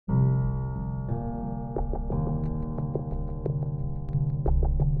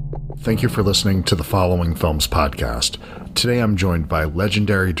Thank you for listening to the Following Films podcast. Today I'm joined by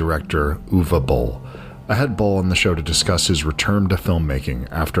legendary director Uwe Boll. I had Boll on the show to discuss his return to filmmaking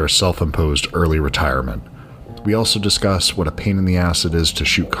after a self-imposed early retirement. We also discuss what a pain in the ass it is to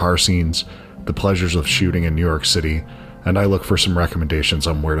shoot car scenes, the pleasures of shooting in New York City, and I look for some recommendations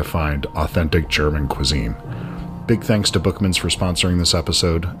on where to find authentic German cuisine. Big thanks to Bookmans for sponsoring this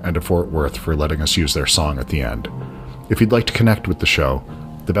episode, and to Fort Worth for letting us use their song at the end. If you'd like to connect with the show,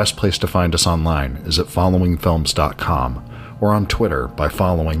 the best place to find us online is at followingfilms.com or on Twitter by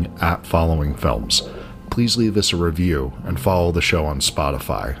following @followingfilms. Please leave us a review and follow the show on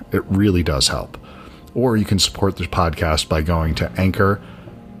Spotify. It really does help. Or you can support the podcast by going to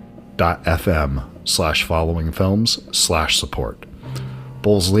anchor.fm/followingfilms/support.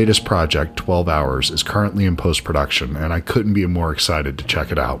 Boll's latest project, 12 Hours, is currently in post-production, and I couldn't be more excited to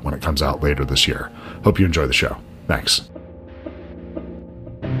check it out when it comes out later this year. Hope you enjoy the show. Thanks.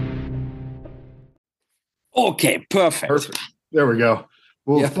 Okay, perfect. There we go.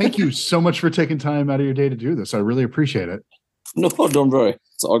 Well, Thank you so much for taking time out of your day to do this. I really appreciate it. No, don't worry.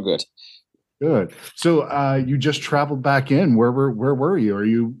 It's all good. Good. So you just traveled back in. Where were you? Are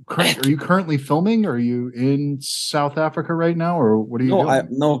you currently filming? Are you in South Africa right now, or what are you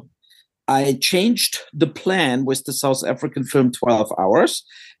doing? I changed the plan with the South African film 12 Hours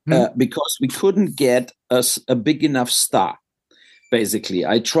because we couldn't get a big enough star. Basically,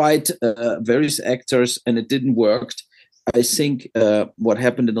 I tried various actors and it didn't work. I think what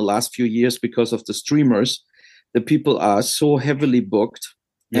happened in the last few years because of the streamers, the people are so heavily booked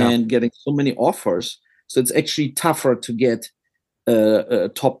and getting so many offers. So it's actually tougher to get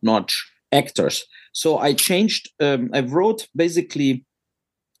top-notch actors. So I changed, I wrote basically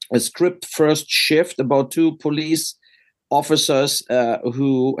a script first shift about two police officers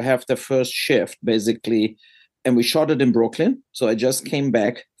who have their first shift, basically. And we shot it in Brooklyn. So I just came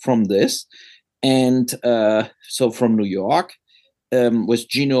back from this. And so from New York with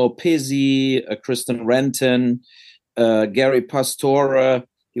Gino Pizzi, Kristen Renton, Gary Pastore.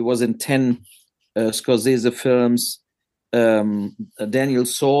 He was in 10 Scorsese films. Daniel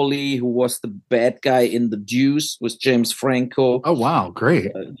Soli, who was the bad guy in The Deuce with James Franco. Oh, wow.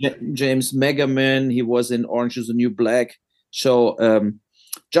 Great. James Megaman. He was in Orange is the New Black. So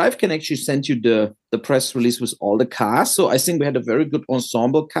Jive can actually send you the press release with all the cast. So I think we had a very good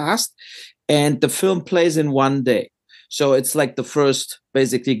ensemble cast. And the film plays in one day. So it's like the first,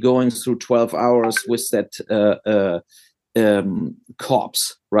 basically going through 12 hours with that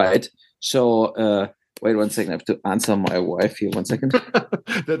cops, right? So wait 1 second. I have to answer my wife here. 1 second.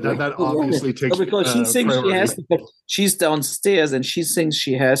 that obviously takes because she thinks she has to, she's downstairs and she thinks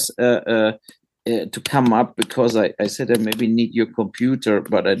she has to come up because I said I maybe need your computer,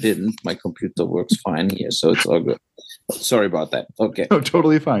 but I didn't. My computer works fine here, so it's all good. Sorry about that. Okay. No,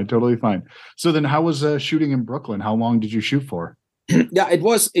 totally fine. So then how was shooting in Brooklyn? How long did you shoot for? Yeah, it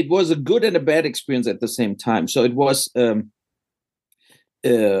was a good and a bad experience at the same time. So it was the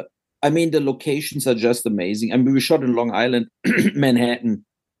locations are just amazing. I mean, we shot in Long Island, Manhattan,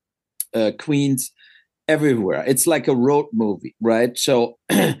 Queens, everywhere. It's like a road movie, right? So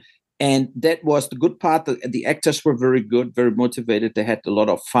and that was the good part. The actors were very good, very motivated. They had a lot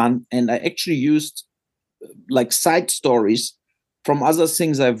of fun. And I actually used like side stories from other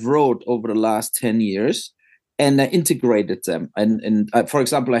things I've wrote over the last 10 years, and I integrated them. And for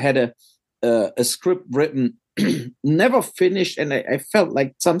example, I had a script written, never finished, and I felt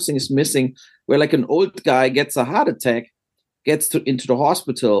like something is missing, where like an old guy gets a heart attack, gets into the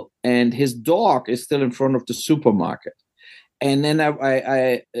hospital, and his dog is still in front of the supermarket. And then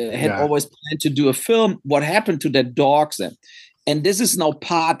I had always planned to do a film. What happened to that dog then? And this is now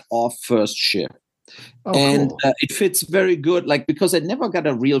part of First Shift. Oh, and cool. It fits very good, like, because I never got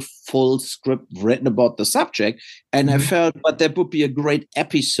a real full script written about the subject. And I felt, but that would be a great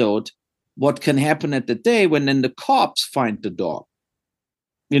episode. What can happen at the day when then the cops find the dog,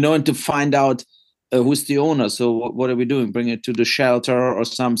 and to find out who's the owner. So what are we doing? Bring it to the shelter or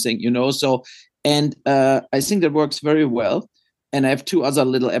something, So, and I think that works very well. And I have two other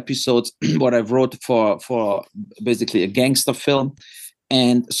little episodes, what I've wrote for basically a gangster film.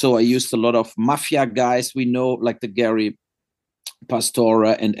 And so I used a lot of mafia guys we know, like the Gary Pastore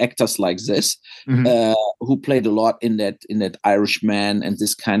and actors like this, who played a lot in that Irishman and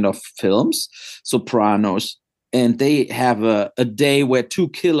this kind of films, Sopranos. And they have a day where two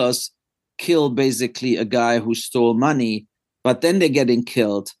killers kill basically a guy who stole money, but then they're getting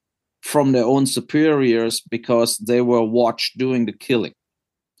killed from their own superiors because they were watched doing the killing.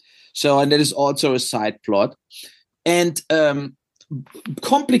 So, and that is also a side plot. And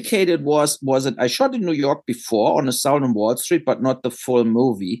complicated was it? I shot in New York before on Assault on Wall Street, but not the full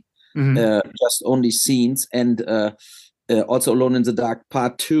movie. just only scenes, and also Alone in the Dark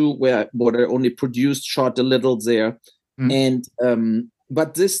Part 2, where what I only produced, shot a little there. And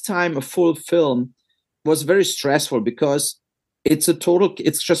but this time a full film was very stressful because it's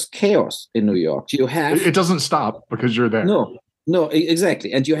just chaos in New York. You have it doesn't stop because you're there. No,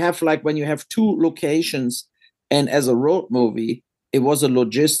 exactly. And you have, like, when you have two locations, and as a road movie, it was a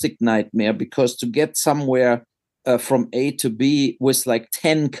logistic nightmare, because to get somewhere from A to B with like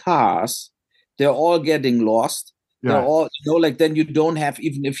 10 cars, they're all getting lost. Yeah. They're all, like, then you don't have,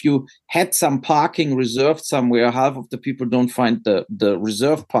 even if you had some parking reserved somewhere, half of the people don't find the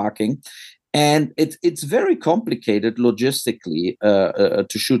reserved parking. And it's very complicated logistically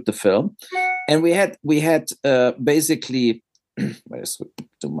to shoot the film. And we had basically, let's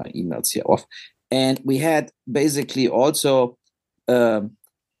do my emails here off. And we had basically also,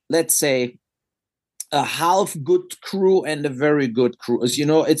 let's say, a half good crew and a very good crew. As you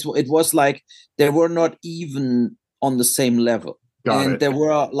know, it was like they were not even on the same level. There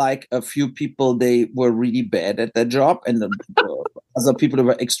were like a few people, they were really bad at their job, and other people that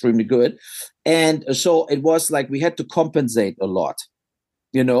were extremely good. And so it was like we had to compensate a lot,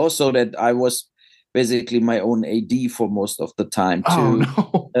 so that I was basically my own AD for most of the time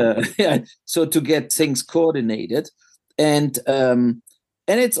so to get things coordinated. And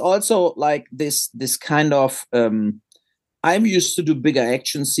it's also like this kind of I'm used to do bigger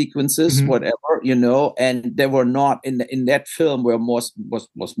action sequences, whatever, and they were not in that film where was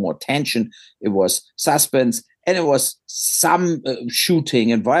more tension. It was suspense, and it was some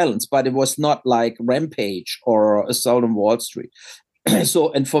shooting and violence, but it was not like Rampage or Assault on Wall Street.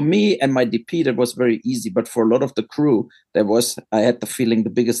 So, and for me and my DP, that was very easy. But for a lot of the crew, I had the feeling, the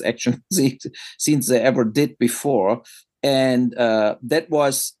biggest action scenes they ever did before. And that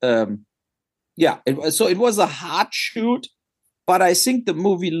was, it was a hard shoot, but I think the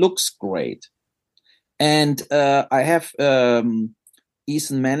movie looks great. And I have Ethan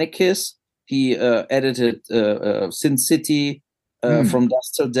Manikis. He edited Sin City, From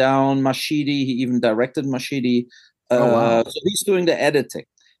Dusk Till Dawn, Machete. He even directed Machete. So he's doing the editing.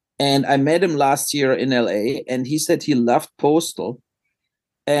 And I met him last year in LA, and he said he loved Postal.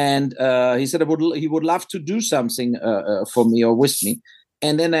 And he said he would love to do something for me or with me.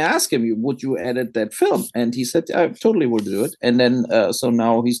 And then I asked him, would you edit that film? And he said, I totally will do it. And then so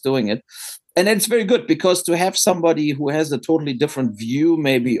now he's doing it. And it's very good, because to have somebody who has a totally different view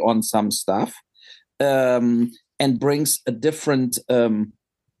maybe on some stuff and brings a different a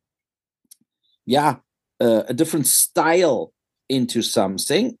different style into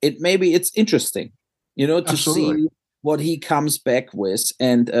something, it's interesting, to Absolutely. see what he comes back with.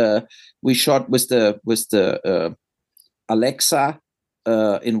 And we shot with the Alexa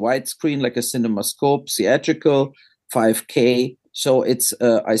in widescreen, like a CinemaScope, theatrical, 5K. So it's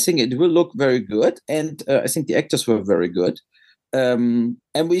I think it will look very good, and I think the actors were very good. And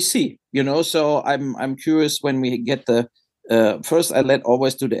we see, so I'm curious when we get the first. I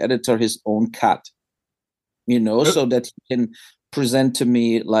always do the editor his own cut, so that he can present to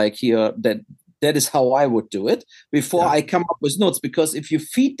me like here that is how I would do it before I come up with notes. Because if you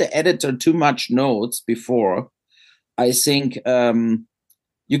feed the editor too much notes before, I think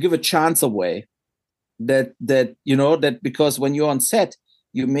you give a chance away. That because when you're on set,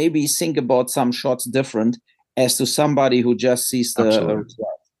 you maybe think about some shots different as to somebody who just sees the result.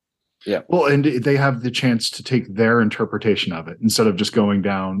 Yeah. Well, and they have the chance to take their interpretation of it instead of just going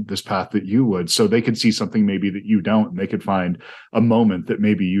down this path that you would. So they could see something maybe that you don't, and they could find a moment that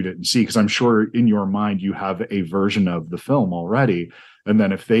maybe you didn't see. Because I'm sure in your mind you have a version of the film already. And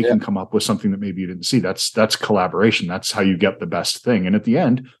then if they can come up with something that maybe you didn't see, that's collaboration. That's how you get the best thing. And at the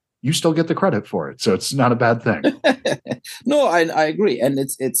end, you still get the credit for it. So it's not a bad thing. No, I agree. And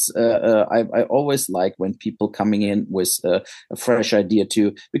I always like when people coming in with a fresh idea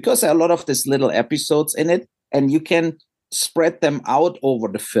too, because there are a lot of these little episodes in it, and you can spread them out over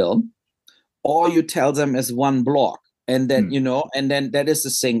the film, or you tell them as one block. And then, and then that is the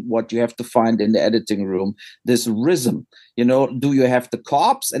thing, what you have to find in the editing room, this rhythm. Do you have the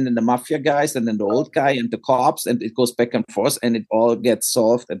cops and then the mafia guys and then the old guy and the cops, and it goes back and forth and it all gets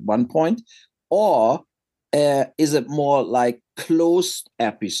solved at one point? Or is it more like closed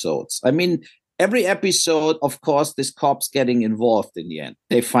episodes? I mean, every episode, of course, this cops getting involved in the end.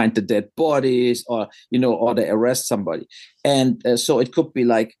 They find the dead bodies, or they arrest somebody. And so it could be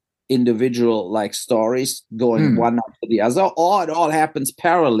like individual like stories going one after the other, or it all happens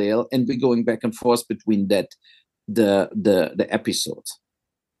parallel and we're going back and forth between the episodes.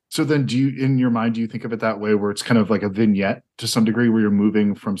 So then do you, in your mind, do you think of it that way, where it's kind of like a vignette to some degree, where you're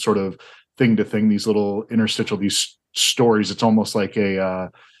moving from sort of thing to thing, these little interstitial, these stories? It's almost like a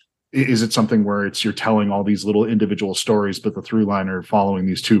Is it something where you're telling all these little individual stories, but the through line are following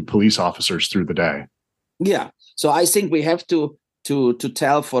these two police officers through the day? Yeah. So I think we have to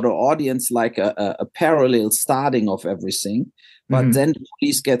tell for the audience like a parallel starting of everything, but then the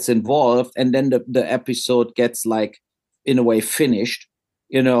police gets involved, and then the episode gets like in a way finished,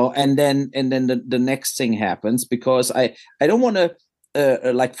 and then the next thing happens, because I don't want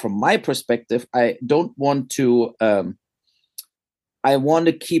to like, from my perspective, I don't want to I want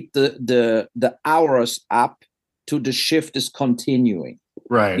to keep the hours up to the shift is continuing.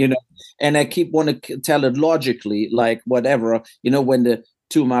 Right. And I want to tell it logically, like whatever, when the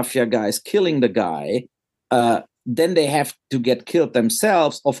two mafia guys killing the guy, then they have to get killed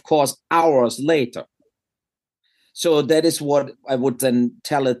themselves, of course, hours later. So that is what I would then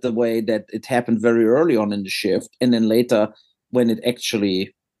tell it the way that it happened very early on in the shift. And then later, when it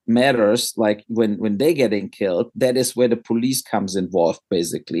actually matters, like when they're getting killed, that is where the police comes involved,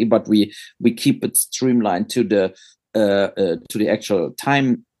 basically. But we keep it streamlined to the actual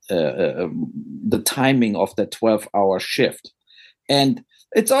time, the timing of the 12-hour shift. And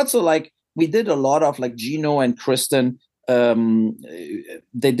it's also like we did a lot of, like, Gino and Kristen,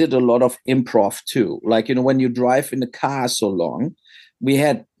 they did a lot of improv too. Like, when you drive in the car so long, we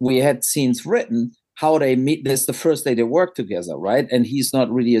had scenes written how they meet. This the first day they work together, right? And he's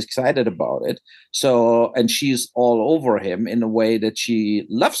not really excited about it. So, and she's all over him in a way that she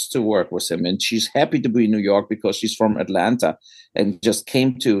loves to work with him, and she's happy to be in New York because she's from Atlanta and just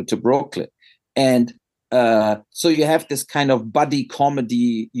came to Brooklyn. And so you have this kind of buddy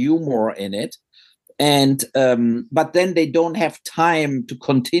comedy humor in it. And but then they don't have time to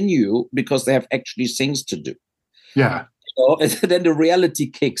continue because they have actually things to do. Yeah. And then the reality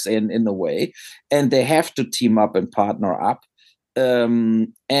kicks in a way, and they have to team up and partner up.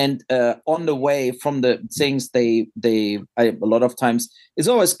 And on the way from the things, a lot of times it's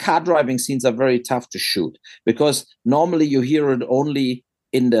always car driving scenes are very tough to shoot, because normally you hear it only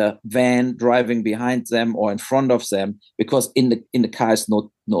in the van driving behind them or in front of them, because in the car is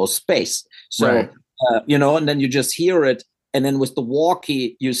no space. So. Right. And then you just hear it. And then with the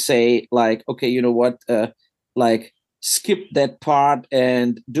walkie, you say, like, okay, you know what, like, skip that part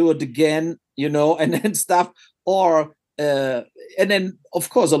and do it again, and then stuff. Or, and then,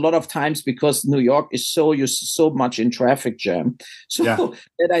 of course, a lot of times, because New York is so much in traffic jam. So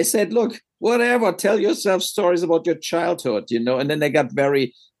that I said, look, whatever, tell yourself stories about your childhood, and then they got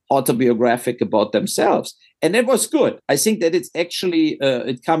very autobiographic about themselves. And it was good. I think that it's actually,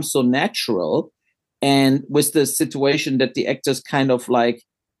 it comes so natural. And with the situation that the actors kind of like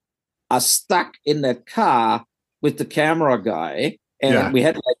are stuck in that car with the camera guy, and we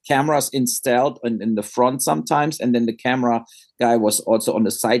had like cameras installed in the front sometimes, and then the camera guy was also on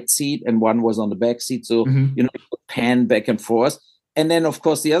the side seat and one was on the back seat, so you pan back and forth. And then, of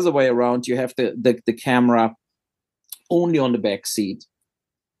course, the other way around, you have the camera only on the back seat,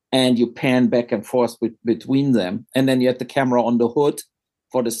 and you pan back and forth between them, and then you have the camera on the hood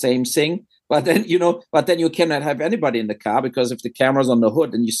for the same thing. But then, you cannot have anybody in the car, because if the camera's on the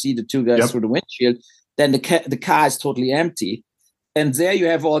hood and you see the two guys through the windshield, then the car is totally empty. And there you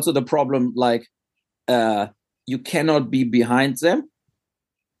have also the problem, like, you cannot be behind them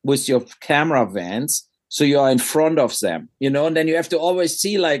with your camera vans. So you are in front of them, and then you have to always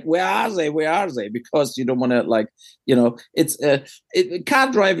see, like, where are they? Because you don't want to, like, it's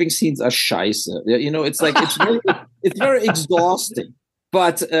car driving scenes are scheiße. It's like, it's very exhausting.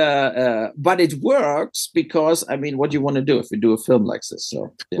 But it works, because, I mean, what do you want to do if you do a film like this?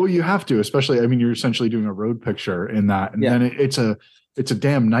 So, Well, you have to, especially, I mean, you're essentially doing a road picture in that. And then it's a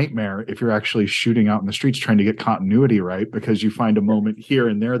damn nightmare if you're actually shooting out in the streets trying to get continuity right, because you find a moment here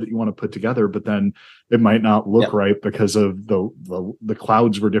and there that you want to put together, but then it might not look right because of the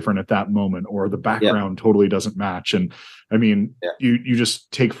clouds were different at that moment, or the background totally doesn't match. And I mean, you just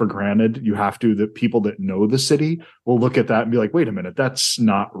take for granted, you have to, that people that know the city will look at that and be like, wait a minute, that's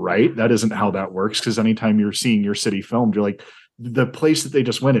not right. That isn't how that works. Because anytime you're seeing your city filmed, you're like, the place that they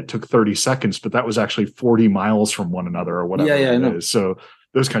just went, it took 30 seconds, but that was actually 40 miles from one another, or whatever it is. So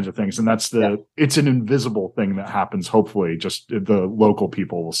those kinds of things. And that's it's an invisible thing that happens. Hopefully just the local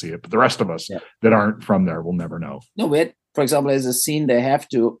people will see it, but the rest of us that aren't from there will never know. No, for example, there's a scene they have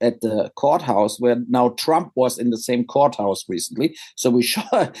to at the courthouse, where now Trump was in the same courthouse recently. So we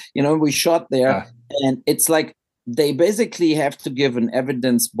shot there, and it's like they basically have to give an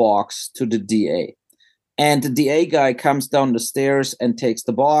evidence box to the DA. And the DA guy comes down the stairs and takes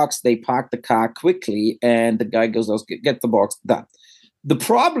the box. They park the car quickly, and the guy goes, get the box done. The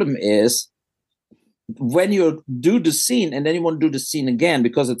problem is, when you do the scene and then you want to do the scene again,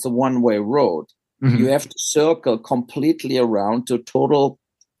 because it's a one-way road, you have to circle completely around to total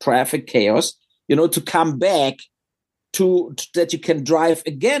traffic chaos, to come back to that you can drive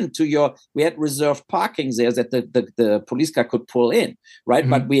again we had reserved parking there that the police car could pull in, right?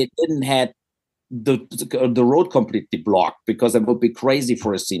 Mm-hmm. But we didn't have the road completely blocked, because it would be crazy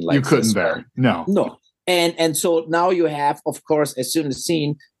for a scene like you couldn't this. there. No. And so now you have, of course, as soon as the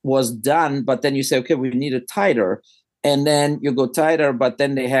scene was done, but then you say, okay, we need it tighter. And then you go tighter, but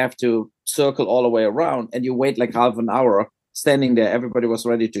then they have to circle all the way around, and you wait like half an hour standing there. Everybody was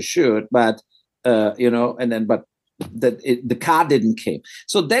ready to shoot, but the car didn't came.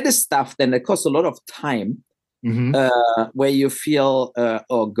 So that is stuff then that costs a lot of time, where you feel,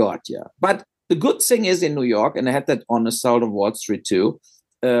 oh God, yeah. But the good thing is in New York, and I had that on the South of Wall Street too,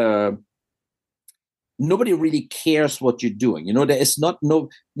 nobody really cares what you're doing. There is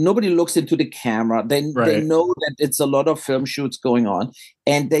nobody looks into the camera. They know that it's a lot of film shoots going on,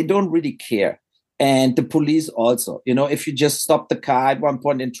 and they don't really care. And the police also, if you just stop the car at one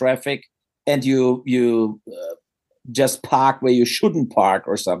point in traffic and you just park where you shouldn't park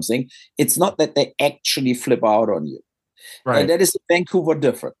or something, it's not that they actually flip out on you. Right. And that is in Vancouver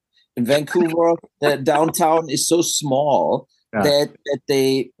different. In Vancouver, the downtown is so small that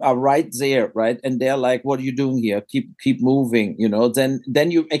they are right there, right? And they're like, what are you doing here? Keep moving,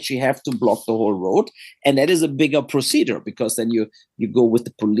 Then you actually have to block the whole road. And that is a bigger procedure, because then you go with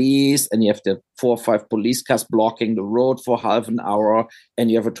the police, and you have the 4 or 5 police cars blocking the road for half an hour,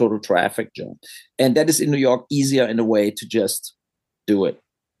 and you have a total traffic jam. And that is in New York easier in a way to just do it.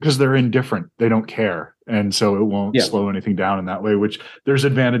 Because they're indifferent. They don't care. And so it won't slow anything down in that way, which there's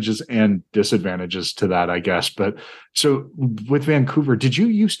advantages and disadvantages to that, I guess. But so with Vancouver, did you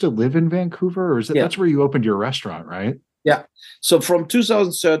used to live in Vancouver, or is that's where you opened your restaurant, right? Yeah. So from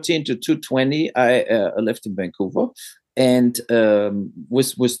 2013 to 2020, I lived in Vancouver, and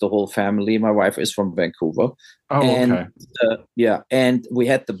with the whole family. My wife is from Vancouver. Oh, and, okay. And we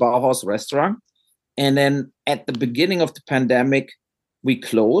had the Bauhaus restaurant. And then at the beginning of the pandemic, we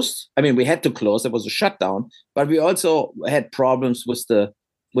closed. I mean, we had to close. There was a shutdown, but we also had problems with the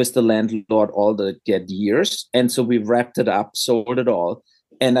landlord all the years. And so we wrapped it up, sold it all.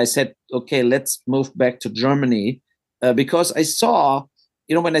 And I said, okay, let's move back to Germany, because I saw,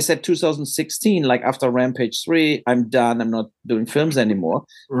 when I said 2016, like after Rampage 3, I'm done. I'm not doing films anymore.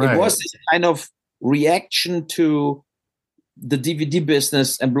 Right. It was this kind of reaction to the DVD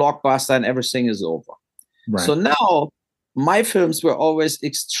business and Blockbuster, and everything is over. Right. So now, my films were always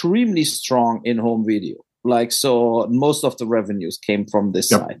extremely strong in home video. So most of the revenues came from this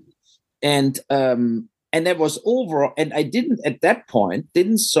side. And that was over. And I at that point,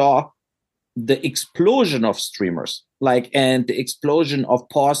 didn't saw the explosion of streamers, and the explosion of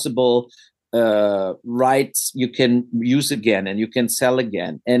possible rights you can use again and you can sell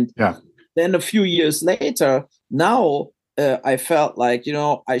again. And then a few years later, now I felt like,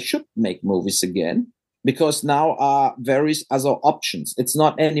 I should make movies again, because now are various other options. It's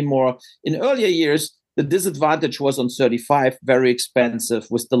not anymore. In earlier years, the disadvantage was on 35, very expensive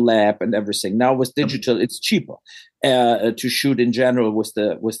with the lab and everything. Now with digital, it's cheaper to shoot in general with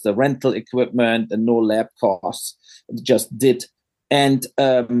the rental equipment and no lab costs. It just did. And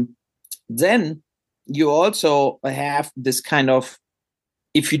then you also have this kind of,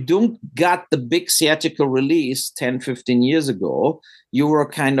 if you don't got the big theatrical release 10, 15 years ago, you were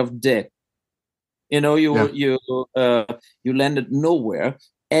kind of dead. You landed nowhere.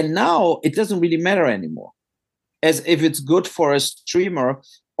 And now it doesn't really matter anymore. As if it's good for a streamer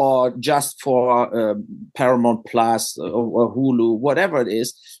or just for Paramount Plus or Hulu, whatever it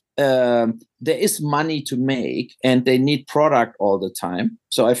is, there is money to make, and they need product all the time.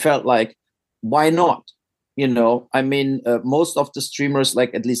 So I felt like, why not? Most of the streamers,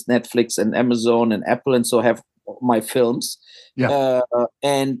 like at least Netflix and Amazon and Apple and so, have my films.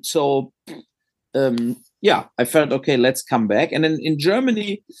 And so... I felt, okay, let's come back. And then in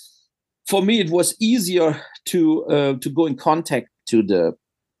Germany, for me, it was easier to go in contact to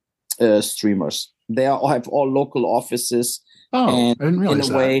the streamers. They have all local offices. Oh, and I didn't realize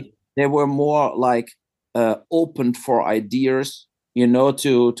in a way, they were more open for ideas,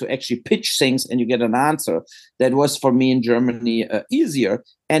 to actually pitch things and you get an answer. That was for me in Germany easier.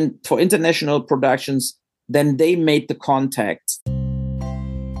 And for international productions, then they made the contacts.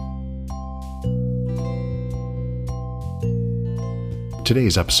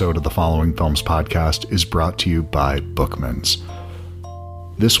 Today's episode of the Following Films podcast is brought to you by Bookman's.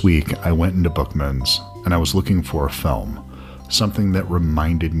 This week, I went into Bookman's and I was looking for a film, something that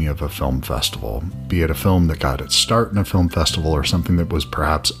reminded me of a film festival, be it a film that got its start in a film festival or something that was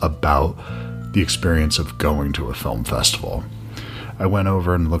perhaps about the experience of going to a film festival. I went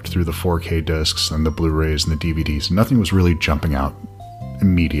over and looked through the 4K discs and the Blu-rays and the DVDs, and nothing was really jumping out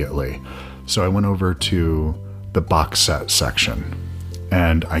immediately. So I went over to the box set section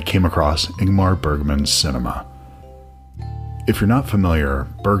and I came across Ingmar Bergman's Cinema. If you're not familiar,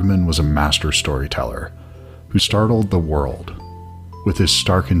 Bergman was a master storyteller who startled the world with his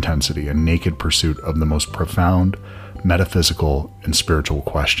stark intensity and naked pursuit of the most profound metaphysical and spiritual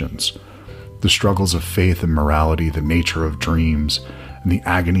questions, the struggles of faith and morality, the nature of dreams, and the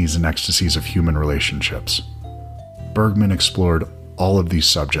agonies and ecstasies of human relationships. Bergman explored all of these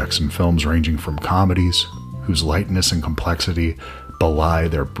subjects in films ranging from comedies, whose lightness and complexity belie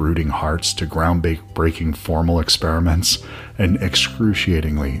their brooding hearts, to groundbreaking formal experiments and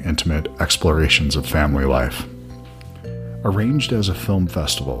excruciatingly intimate explorations of family life. Arranged as a film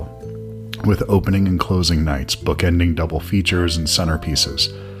festival, with opening and closing nights, bookending double features and centerpieces,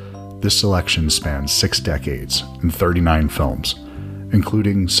 this selection spans 6 decades and 39 films,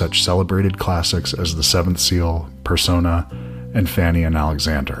 including such celebrated classics as The Seventh Seal, Persona, and Fanny and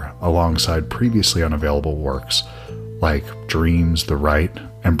Alexander, alongside previously unavailable works like Dreams, The Right,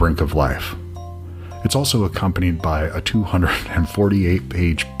 and Brink of Life. It's also accompanied by a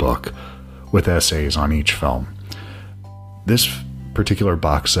 248-page book with essays on each film. This particular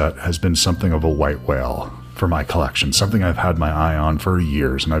box set has been something of a white whale for my collection, something I've had my eye on for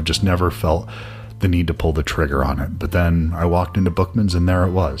years, and I've just never felt the need to pull the trigger on it. But then I walked into Bookman's and there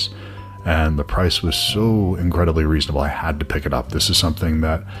it was. And the price was so incredibly reasonable, I had to pick it up. This is something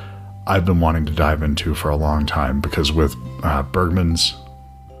that I've been wanting to dive into for a long time, because with Bergman's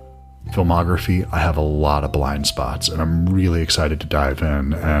filmography, I have a lot of blind spots, and I'm really excited to dive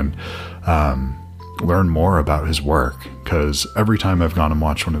in and learn more about his work, because every time I've gone and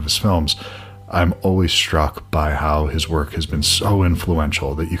watched one of his films, I'm always struck by how his work has been so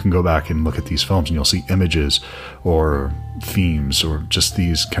influential that you can go back and look at these films and you'll see images or themes or just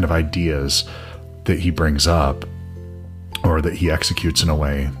these kind of ideas that he brings up or that he executes in a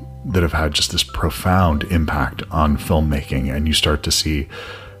way that have had just this profound impact on filmmaking. And you start to see,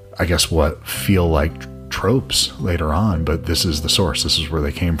 I guess, what feel like tropes later on, but this is the source. This is where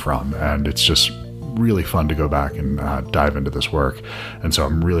they came from. And it's just really fun to go back and dive into this work. And so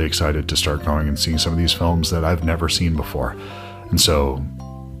I'm really excited to start going and seeing some of these films that I've never seen before. And so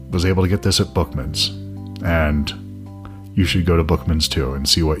was able to get this at Bookman's, and you should go to Bookman's too and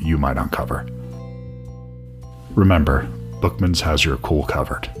see what you might uncover. Remember, Bookman's has your cool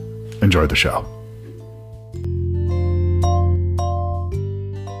covered. Enjoy the show.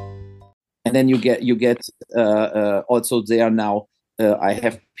 And then you get also there now. I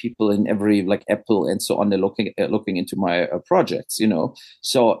have people in every like Apple and so on. They're looking into my projects, you know.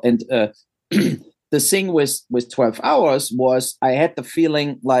 So and the thing with 12 hours was I had the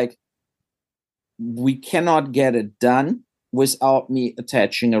feeling like we cannot get it done without me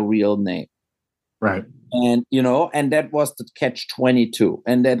attaching a real name, right? And you know, and that was the catch-22,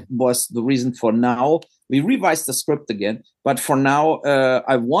 and that was the reason for now. We revised the script again, but for now,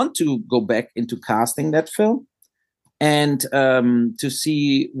 I want to go back into casting that film. And to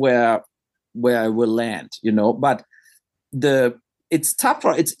see where I will land, you know. But it's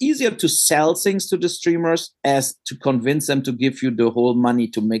tougher. It's easier to sell things to the streamers as to convince them to give you the whole money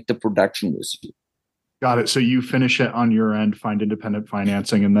to make the production with you. Got it. So you finish it on your end, find independent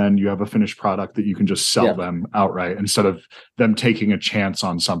financing, and then you have a finished product that you can just sell them outright instead of them taking a chance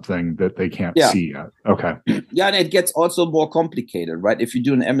on something that they can't see yet. Okay. Yeah, and it gets also more complicated, right? If you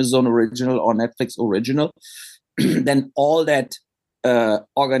do an Amazon original or Netflix original, then all that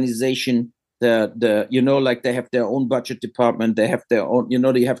organization, the you know, like they have their own budget department, they have their own, you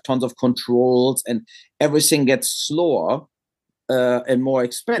know, they have tons of controls, and everything gets slower and more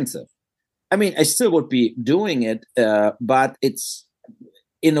expensive. I mean, I still would be doing it, but it's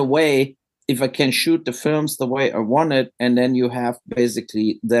in a way, if I can shoot the films the way I want it, and then you have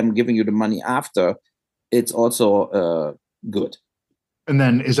basically them giving you the money after, it's also good. And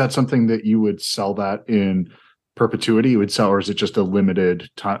then is that something that you would sell that in perpetuity? You would sell, or is it just a limited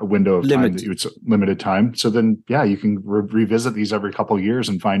window of time that you would limited time? So then, yeah, you can revisit these every couple of years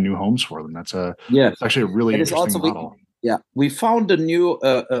and find new homes for them. That's it's actually a really interesting model. We found a new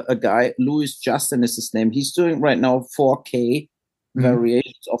a guy, Louis Justin is his name. He's doing right now 4K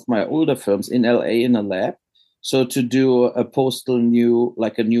variations of my older films in LA in a lab. So to do a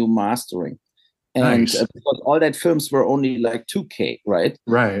new mastering. And because all that films were only like 2K, right?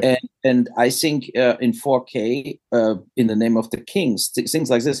 Right. And I think in 4K, in the name of the kings,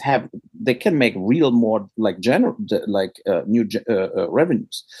 things like this they can make real more like new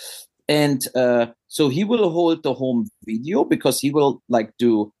revenues. And so he will hold the home video because he will like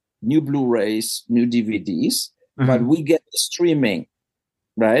do new Blu-rays, new DVDs, but we get the streaming,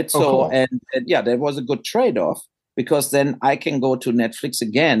 right? So cool. and yeah, that was a good trade-off. because then I can go to Netflix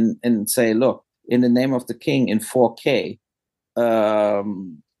again and say, look, In the Name of the King in 4K,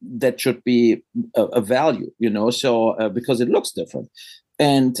 that should be a value, so because it looks different.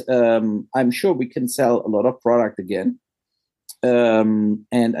 And I'm sure we can sell a lot of product again. And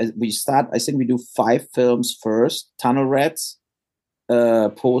I think we do 5 films first: Tunnel Rats,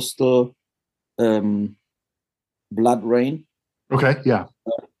 Postal, Blood Rain. Okay, yeah.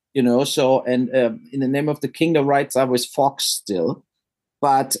 So, and In the Name of the King, the rights are with Fox still.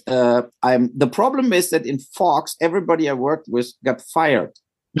 But the problem is that in Fox, everybody I worked with got fired.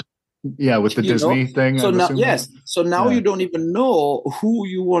 Yeah, with the Disney thing. So now, yes. So now you don't even know who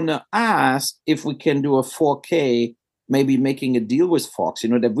you want to ask if we can do a 4K, maybe making a deal with Fox,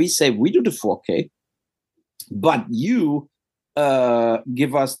 that we say we do the 4K, but you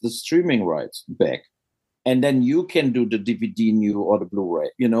give us the streaming rights back. And then you can do the DVD new or the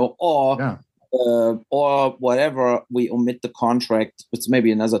Blu-ray, or whatever. We omit the contract. It's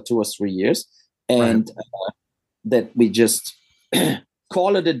maybe another 2 or 3 years. And that we just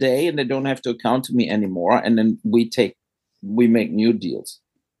call it a day and they don't have to account to me anymore. And then we make new deals.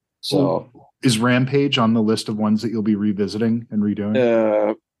 So is Rampage on the list of ones that you'll be revisiting and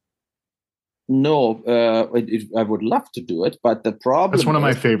redoing? No, I would love to do it, but the problem that's one of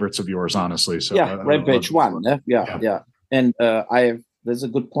my favorites of yours, honestly. So Rampage 1. Yeah. And there's a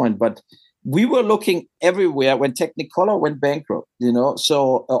good point, but we were looking everywhere when Technicolor went bankrupt,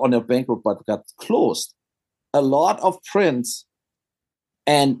 so on a bankrupt, but got closed. A lot of prints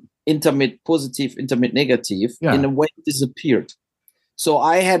and intermit positive, intermit negative in a way disappeared. So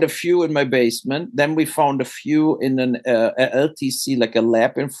I had a few in my basement. Then we found a few in an LTC, like a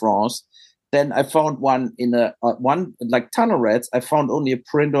lab in France. Then I found one in one like Tunnel Rats. I found only a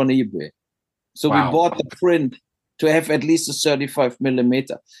print on eBay. So we bought the print to have at least a 35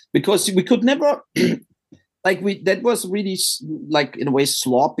 millimeter, because we could never that was really like in a way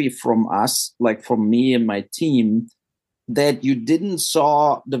sloppy from us, like from me and my team, that you didn't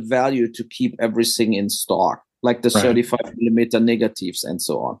saw the value to keep everything in stock, like the 35 millimeter negatives and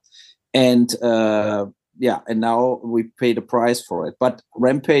so on. And and now we pay the price for it. But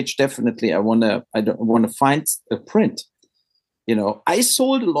Rampage, definitely, I want to find a print. I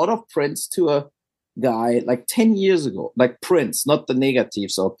sold a lot of prints to a guy like 10 years ago, like prints, not the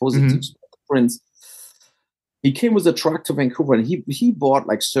negatives or positives, but the prints. He came with a truck to Vancouver and he bought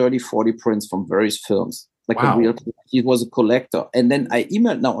like 30, 40 prints from various films. He was a collector. And then I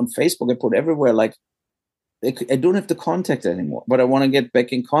emailed now on Facebook, I put everywhere like, I don't have the contact anymore, but I want to get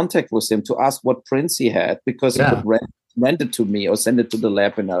back in contact with him to ask what prints he had, because he could rent it to me or send it to the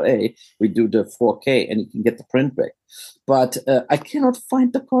lab in LA. We do the 4K and he can get the print back. But I cannot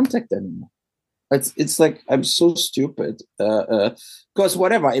find the contact anymore. It's like, I'm so stupid. Because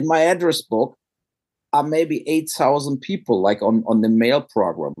whatever, in my address book are maybe 8,000 people, like on the mail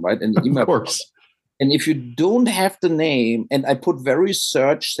program, right? And the email program. And if you don't have the name, and I put very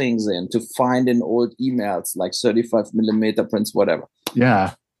search things in to find in old emails, like 35 millimeter prints, whatever.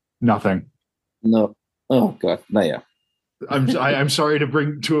 Yeah, nothing. No. Oh God. No, yeah. I'm sorry to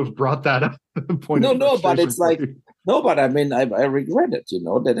have brought that up. No, but it's like, no, but I mean, I regret it,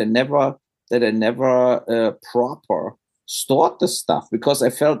 that I never proper stored the stuff, because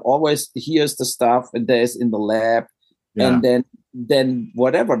I felt always here's the stuff and there's in the lab. Yeah. And then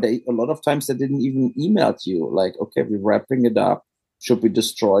whatever, a lot of times they didn't even email to you like, okay, we're wrapping it up. Should we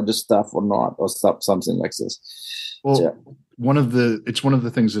destroy the stuff or not, or something like this? Well, one of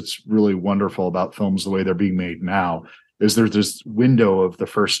the things that's really wonderful about films, the way they're being made now, is there's this window of the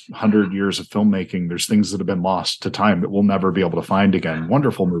first 100 years of filmmaking. There's things that have been lost to time that we'll never be able to find again.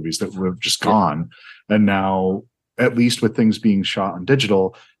 Wonderful movies that were just gone. And now, at least with things being shot on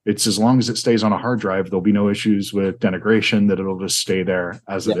digital, it's as long as it stays on a hard drive, there'll be no issues with denigration, that it'll just stay there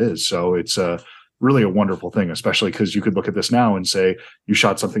as it is. So it's really a wonderful thing, especially because you could look at this now and say you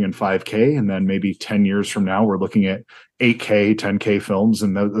shot something in 5K, and then maybe 10 years from now, we're looking at 8K, 10K films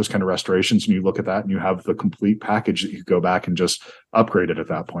and those kind of restorations. And you look at that and you have the complete package that you could go back and just upgrade it at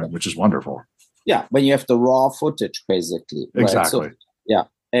that point, which is wonderful. Yeah, when you have the raw footage, basically. Right? Exactly. So,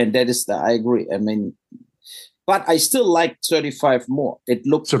 and that is I agree. I mean, but I still like 35 more. It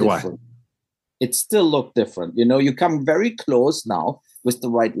looks different. It still looked different. You come very close now with the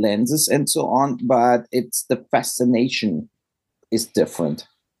right lenses and so on, but it's the fascination is different.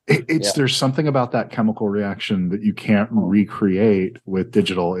 There's something about that chemical reaction that you can't recreate with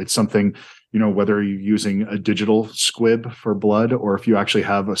digital. It's something, whether you're using a digital squib for blood, or if you actually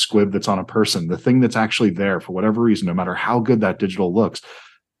have a squib that's on a person, the thing that's actually there for whatever reason, no matter how good that digital looks,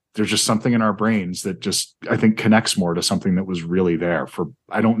 there's just something in our brains that just, I think, connects more to something that was really there.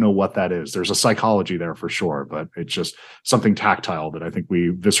 I don't know what that is. There's a psychology there for sure, but it's just something tactile that I think we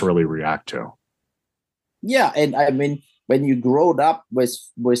viscerally react to. Yeah, and I mean, when you growed up with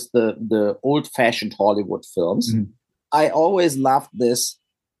the old-fashioned Hollywood films, Mm-hmm. I always loved this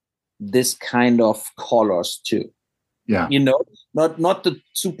kind of colors too. Yeah. Not the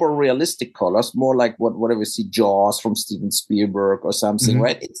super realistic colors, more like whatever we see, Jaws from Steven Spielberg or something, Mm-hmm.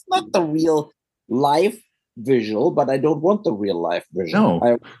 right? It's not the real life visual, but I don't want the real life visual. No.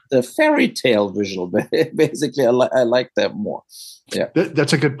 I want the fairy tale visual. Basically, I like that more. Yeah,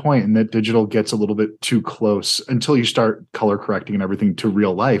 that's a good point. And that digital gets a little bit too close until you start color correcting and everything to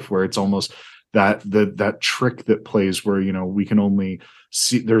real life, where it's almost that trick that plays where, we can only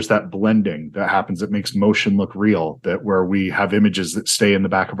see, there's that blending that happens that makes motion look real, that where we have images that stay in the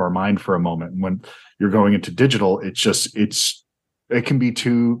back of our mind for a moment. And when you're going into digital, it can be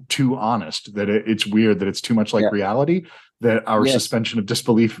too honest, that it's weird, that it's too much like reality, that our suspension of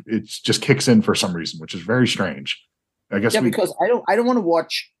disbelief, it just kicks in for some reason, which is very strange. I guess because I don't want to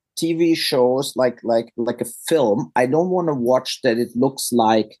watch TV shows like a film. I don't want to watch that it looks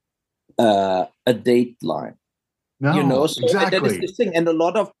like a Dateline. No, so exactly. that is the thing. And a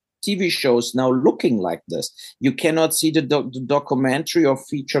lot of TV shows now looking like this. You cannot see the documentary or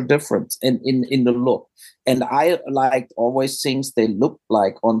feature difference in the look. And I liked always things they look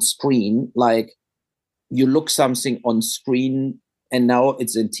like on screen, like you look something on screen and now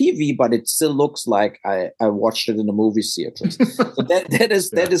it's in TV, but it still looks like I watched it in the movie theaters. So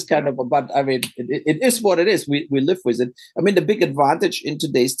that is kind of, but I mean, it is what it is. We live with it. I mean, the big advantage in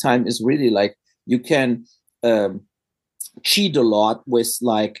today's time is really like you can cheat a lot with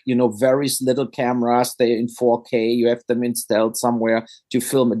very little cameras. They're in 4K. You have them installed somewhere to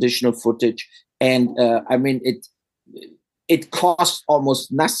film additional footage. And I mean, it costs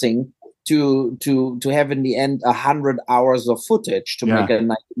almost nothing to have in the end 100 hours of footage to make a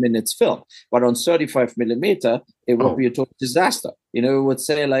 90 minutes film. But on 35 millimeter, it would be a total disaster. It would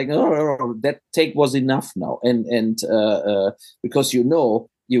say like, oh, that take was enough now. And because you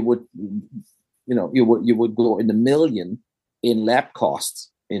would go in the million in lab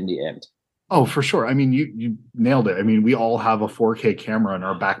costs in the end. Oh, for sure. I mean, you nailed it. I mean, we all have a 4K camera in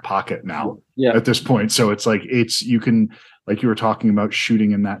our back pocket now at this point. So it's like, you can, like you were talking about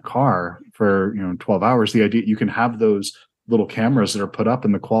shooting in that car for, 12 hours, the idea you can have those little cameras that are put up,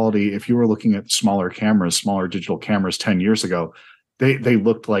 and the quality, if you were looking at smaller digital cameras 10 years ago, they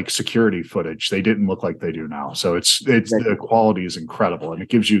looked like security footage. They didn't look like they do now. So it's the quality is incredible, and it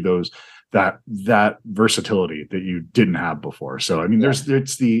gives you that versatility that you didn't have before. So, I mean,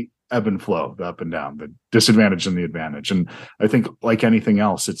 it's the ebb and flow, the up and down, the disadvantage and the advantage. And I think like anything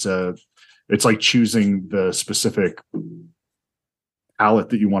else, it's like choosing the specific palette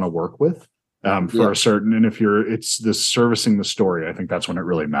that you want to work with for a certain, and if it's this servicing the story, I think that's when it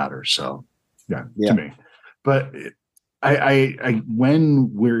really matters. So to me. But are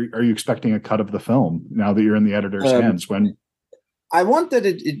you expecting a cut of the film now that you're in the editor's hands? When I want that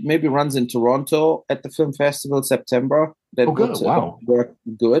it maybe runs in Toronto at the film festival September. That would work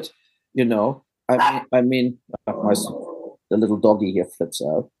good. I mean, the little doggy here flips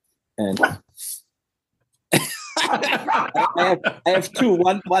out, and I have two.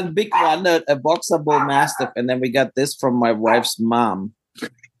 One big one, a boxer bull mastiff, and then we got this from my wife's mom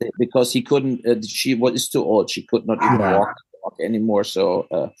because he couldn't. She was too old. She could not even walk anymore. So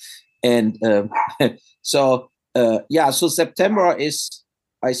so September is,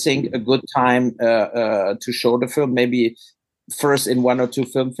 I think, a good time to show the film. Maybe first in one or two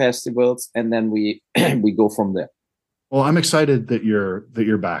film festivals, and then we go from there. Well, I'm excited that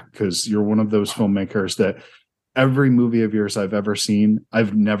you're back, because you're one of those filmmakers that every movie of yours I've ever seen,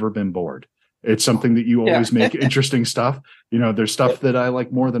 I've never been bored. It's something that you always make interesting stuff. There's stuff that I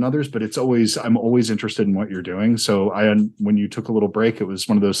like more than others, but I'm always interested in what you're doing. So when you took a little break, it was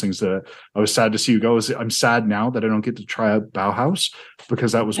one of those things that I was sad to see you go. I'm sad now that I don't get to try out Bauhaus,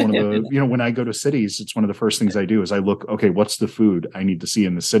 because that was one of the, when I go to cities, it's one of the first things I do is I look, okay, what's the food I need to see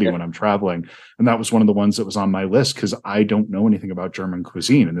in the city when I'm traveling? And that was one of the ones that was on my list, because I don't know anything about German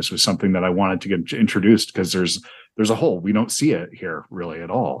cuisine. And this was something that I wanted to get introduced, because there's a hole. We don't see it here really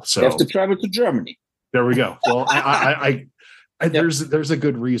at all. So you have to travel to Germany. There we go. Well, there's a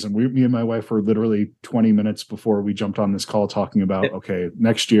good reason. Me and my wife were literally 20 minutes before we jumped on this call talking about, okay,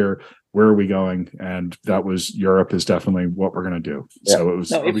 next year, where are we going? And that was Europe is definitely what we're going to do. Yeah. So it was.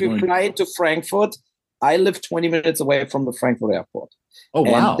 Now, if you fly to Frankfurt, I live 20 minutes away from the Frankfurt airport. Oh,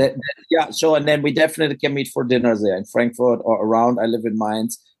 wow. So, and then we definitely can meet for dinner there in Frankfurt or around. I live in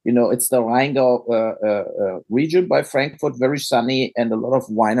Mainz. It's the Rheingau region by Frankfurt, very sunny and a lot of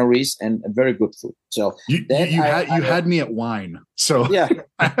wineries and very good food. So you had me at wine. So yeah,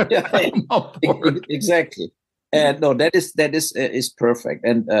 exactly. No, that is perfect.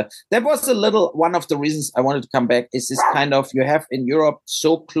 And that was one of the reasons I wanted to come back is this kind of, you have in Europe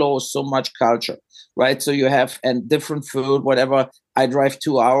so close, so much culture, right? So you have and different food, whatever. I drive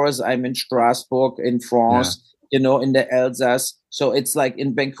 2 hours. I'm in Strasbourg in France, in the Alsace. So it's like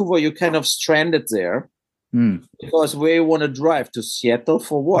in Vancouver, you're kind of stranded there because where you want to drive to Seattle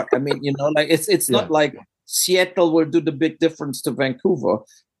for what? I mean, it's not like Seattle will do the big difference to Vancouver.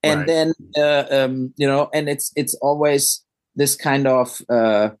 And then, and it's always this kind of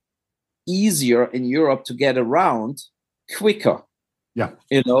easier in Europe to get around quicker. Yeah.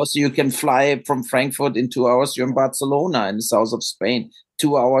 So you can fly from Frankfurt in 2 hours. You're in Barcelona in the south of Spain,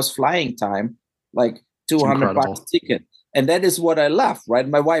 2 hours flying time, like $200 ticket. And that is what I love, right?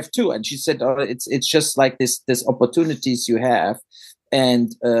 My wife too. And she said, oh, it's just like this opportunities you have.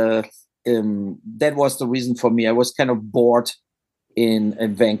 And that was the reason for me. I was kind of bored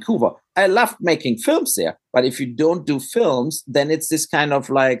in Vancouver. I loved making films there, but if you don't do films, then it's this kind of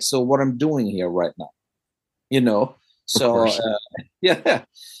like, so what I'm doing here right now, So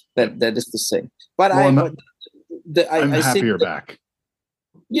that is the same. But I'm happy you're back.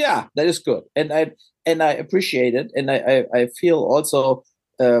 Yeah, that is good, and I appreciate it, and I feel also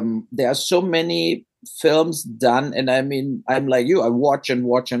there are so many films done, and I mean I'm like you, I watch and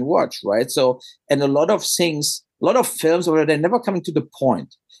watch and watch, right? So and a lot of films where they're never coming to the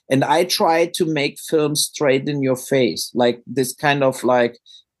point, and I try to make films straight in your face, like this kind of like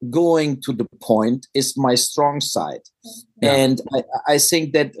going to the point is my strong side, and I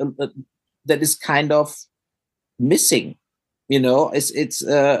think that that is kind of missing. It's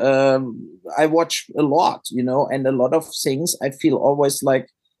I watch a lot, and a lot of things I feel always like,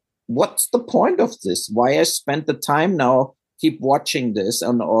 what's the point of this? Why I spent the time now keep watching this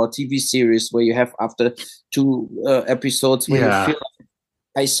on or TV series where you have after 2 episodes where you feel like,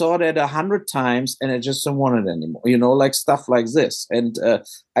 I saw that 100 times and I just don't want it anymore, like stuff like this. And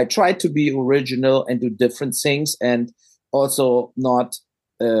I try to be original and do different things, and also not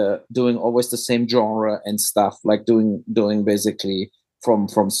doing always the same genre and stuff, like doing basically from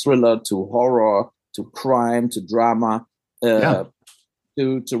thriller to horror to crime to drama to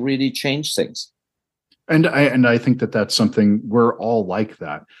really change things. And I think that that's something we're all like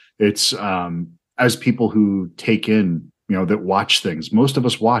that. It's as people who take in, that watch things. Most of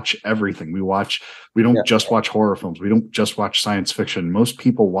us watch everything. We don't just watch horror films. We don't just watch science fiction. Most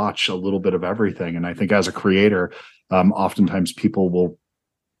people watch a little bit of everything. And I think as a creator, oftentimes people will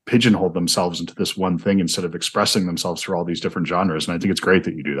pigeonhole themselves into this one thing instead of expressing themselves through all these different genres. And I think it's great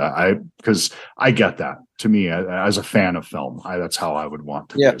that you do that. Because I get that. To me, as a fan of film, that's how I would want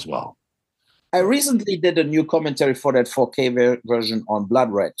to be as well. I recently did a new commentary for that 4K version on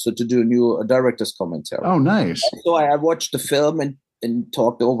Blood Red. So to do a new director's commentary. Oh, nice. And so I watched the film and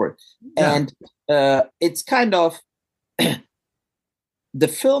talked over it. Yeah. And it's kind of, the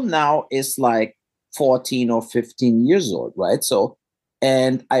film now is like 14 or 15 years old, right? So,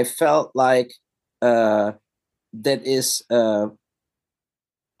 and I felt like that is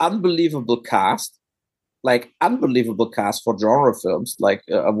unbelievable cast. Like unbelievable cast for genre films, like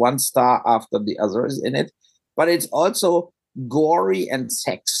one star after the other is in it, but it's also gory and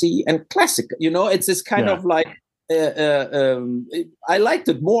sexy and classic. It's this kind of like I liked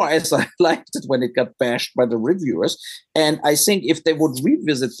it more as I liked it when it got bashed by the reviewers. And I think if they would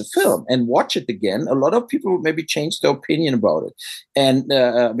revisit the film and watch it again, a lot of people would maybe change their opinion about it. And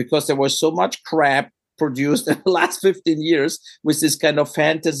because there was so much crap produced in the last 15 years with this kind of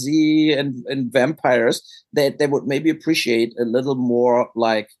fantasy and vampires, that they would maybe appreciate a little more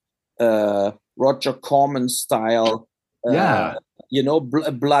like Roger Corman style, bloody,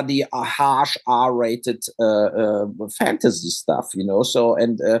 harsh, R-rated fantasy stuff, So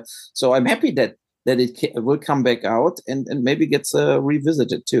I'm happy that it will come back out and maybe gets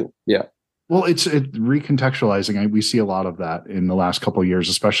revisited too. Yeah. Well, it's recontextualizing. We see a lot of that in the last couple of years,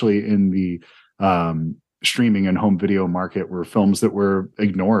 especially in the streaming and home video market, where films that were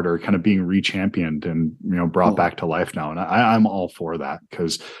ignored are kind of being re-championed and brought back to life now. And I'm all for that,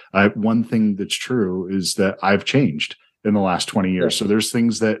 because one thing that's true is that I've changed in the last 20 years. So there's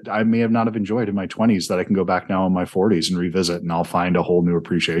things that I may have not have enjoyed in my 20s that I can go back now in my 40s and revisit, and I'll find a whole new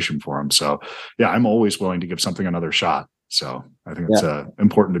appreciation for them. So yeah, I'm always willing to give something another shot. So I think it's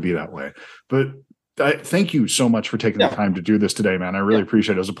important to be that way. But thank you so much for taking the time to do this today, man. I really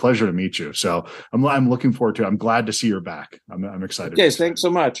appreciate it. It was a pleasure to meet you. So I'm looking forward to it. I'm glad to see you're back. I'm excited. Okay, thanks so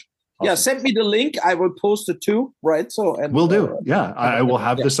much. Yeah, send me the link. I will post it too, right? So, and will do. Yeah, I will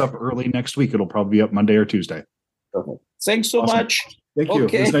have this up early next week. It'll probably be up Monday or Tuesday. Perfect. Thanks so much. Thank you.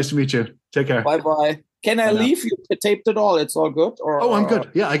 It was nice to meet you. Take care. Bye-bye. Can I leave? You taped it all. It's all good? Or, I'm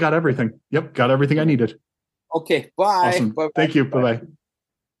good. Yeah, I got everything. Yep, got everything I needed. Okay, bye. Awesome. Bye-bye. Thank you. Bye-bye.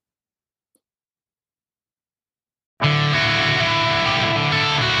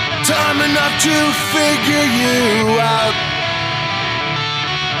 Time enough to figure you out.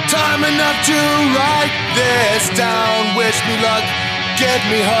 Time enough to write this down. Wish me luck, give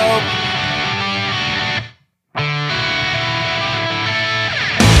me hope.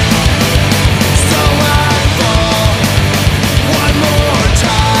 So I fall one more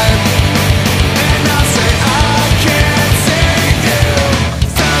time, and I'll say I can't see you.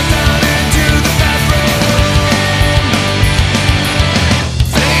 Fell down into the bathroom,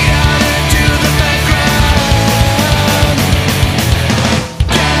 fade out into the background.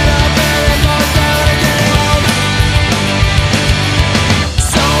 Get up and fall down again.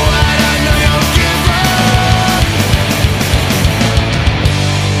 So I know you'll give up.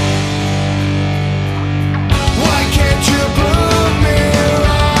 Why can't you prove me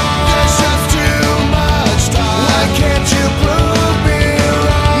wrong? There's just too much time. Why can't you prove me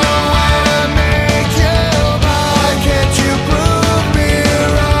wrong? No way to make you mine. Why can't you prove me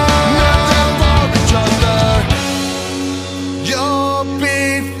wrong? Nothing for each other. You'll be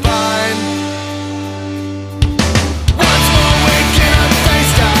fine. Once more waking up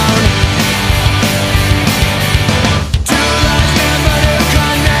face down. Two lives never to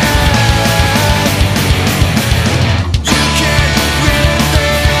connect. You can't really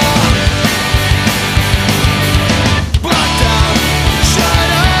feel. Blocked out, shut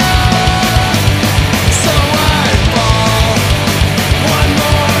up. So I fall one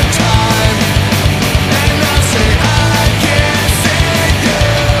more time, and I'll say I can't save you.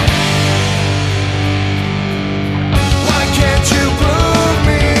 Why can't you prove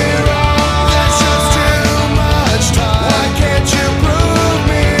me wrong? There's just too much time. Why can't you prove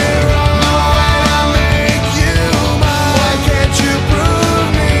me wrong? No way to make you mine. Why can't you prove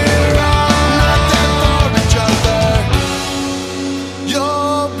me wrong? Nothing for each other.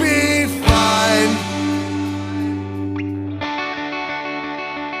 You'll be fine.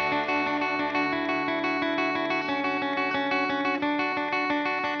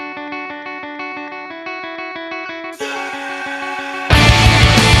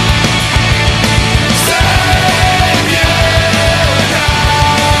 Save you now.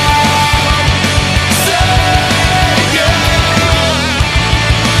 Save you.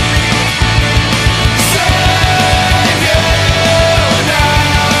 Save you now.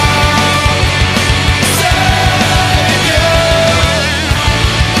 Save you.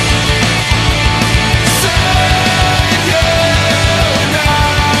 Save you now.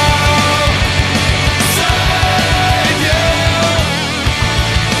 Save you.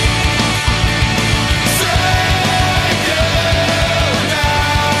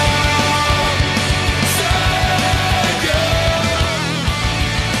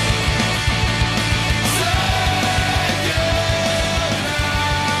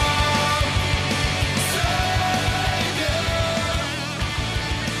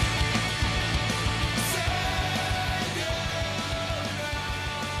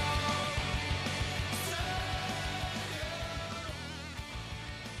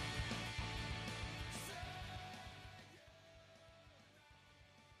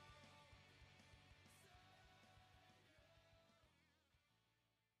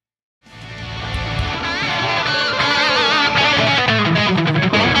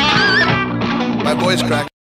 My voice cracked.